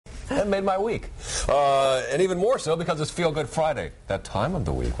That made my week. And even more so because it's Feel Good Friday, that time of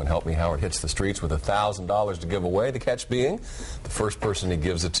the week when Help Me Howard hits the streets with $1,000 to give away. The catch being, the first person he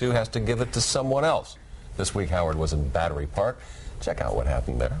gives it to has to give it to someone else. This week, Howard was in Battery Park. Check out what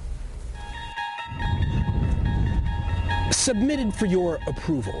happened there. Submitted for your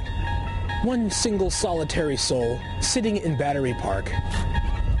approval. One single solitary soul sitting in Battery Park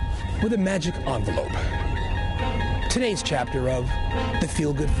with a magic envelope. Today's chapter of the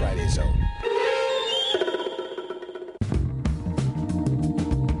Feel Good Friday Zone.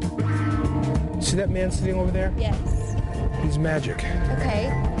 See that man sitting over there? Yes. He's magic. Okay.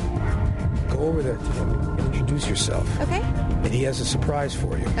 Go over there to him and introduce yourself. Okay. And he has a surprise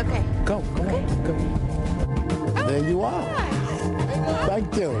for you. Okay. Go Okay. on, go. There you are.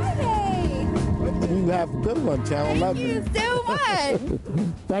 Thank you. Hey. You have a good one, Channel 11. Thank you so much.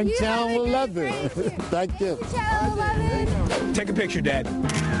 Thank You Channel have a good 11. Friday. Thank you. Channel 11. Take a picture, Dad.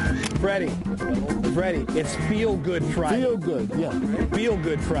 Freddie, it's Feel Good Friday. Feel good, yeah. Feel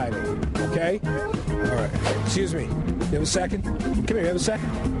Good Friday, okay? All right. Excuse me. You have a second? Come here, you have a second?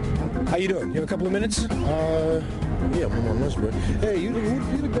 How you doing? You have a couple of minutes? Yeah, I'm on lunch break. Hey, you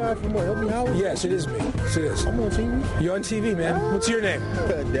the guy from Help Me Howard? Yes, it is me. Yes, it is. I'm on TV. You're on TV, man. What's your name?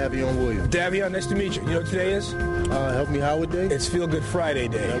 Daviion Williams. Daviion, nice to meet you. You know what today is? Help Me Howard Day? It's Feel Good Friday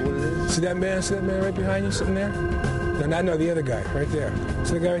Day. Is that what it is? See that man? See that man right behind you sitting there? No, the other guy right there.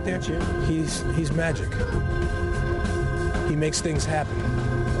 See the guy right there? He's magic. He makes things happen.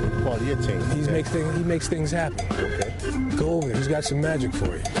 Part of your team. He makes things happen. Okay. Go over there. He's got some magic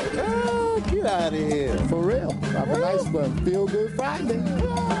for you. Oh, get out of here. For real. Have a nice one. Feel Good Friday.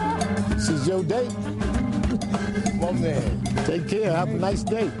 This is your day. My man. Take care. Have a nice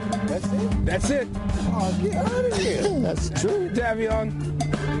day. That's it? That's it. Oh, get out of here. That's true. Daviion.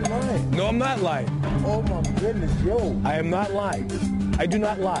 Lying. No, I'm not lying. Oh, my goodness, yo. I am not lying. I do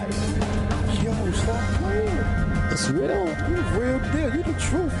not lie. Yo, stop playing. It's real. You the real deal. You the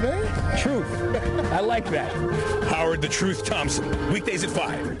truth, man. Truth. I like that. Howard the Truth Thompson. Weekdays at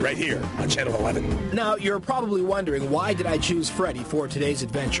 5, right here on Channel 11. Now, you're probably wondering, why did I choose Freddie for today's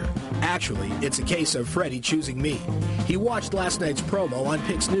adventure? Actually, it's a case of Freddie choosing me. He watched last night's promo on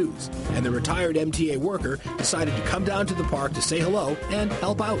Pix News, and the retired MTA worker decided to come down to the park to say hello and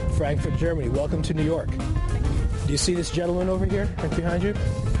help out. Frankfurt, Germany. Welcome to New York. Do you see this gentleman over here, right behind you?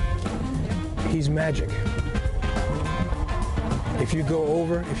 He's magic. If you go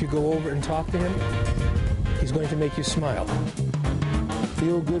over and talk to him, he's going to make you smile.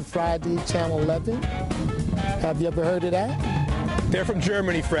 Feel Good Friday, Channel 11. Have you ever heard of that? They're from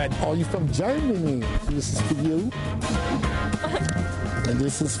Germany, Fred. Oh, you from Germany. This is for you. And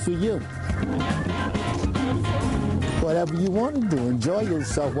this is for you. Whatever you want to do, enjoy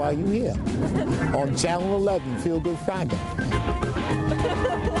yourself while you're here. On Channel 11, Feel Good Friday.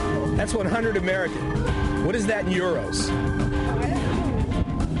 That's 100 American. What is that in euros?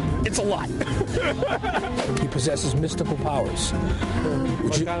 It's a lot. He possesses mystical powers.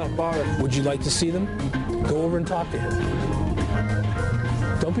 Would you like to see them? Go over and talk to him.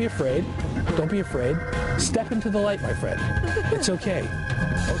 Don't be afraid. Don't be afraid. Step into the light, my friend. It's okay.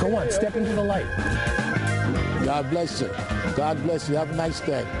 Go on, step into the light. God bless you. God bless you. Have a nice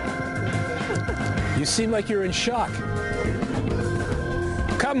day. You seem like you're in shock.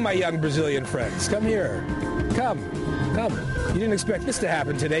 Come, my young Brazilian friends. Come here. Come. You didn't expect this to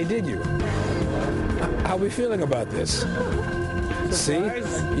happen today, did you? How are we feeling about this? See?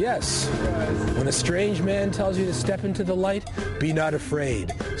 Yes. When a strange man tells you to step into the light, be not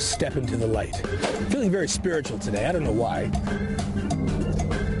afraid. Step into the light. Feeling very spiritual today. I don't know why.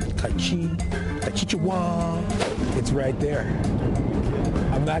 Tai Chi-Chi-Wa. It's right there.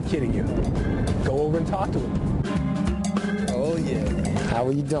 I'm not kidding you. Go over and talk to him. Oh, yeah. How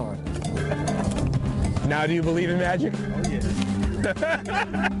are you doing? Now do you believe in magic? Oh, yeah.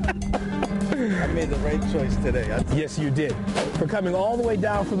 I made the right choice today. Yes, you did. For coming all the way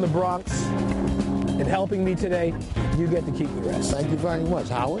down from the Bronx and helping me today, you get to keep the rest. Thank you very much,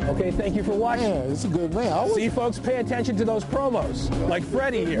 Howard. Okay, thank you for watching. Man, it's a good man. See, folks, pay attention to those promos, like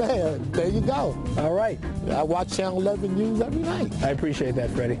Freddie here. Man, there you go. All right. I watch Channel 11 News every night. I appreciate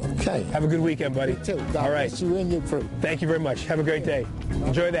that, Freddie. Okay. Have a good weekend, buddy. You too. God all right. bless you and your crew. Thank you very much. Have a great day.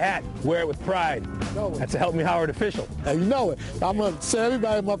 Enjoy the hat. Wear it with pride. That's a Help Me Howard official. And you know it. I'm going to say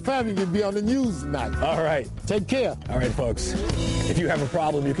everybody in my family can be on the news tonight. All right. Take care. All right, folks. If you have a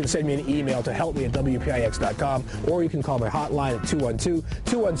problem, you can send me an email to helpme@wpix.com, or you can call my hotline at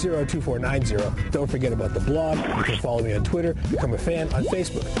 212-210-2490. Don't forget about the blog. You can follow me on Twitter, become a fan on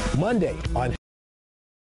Facebook. Monday on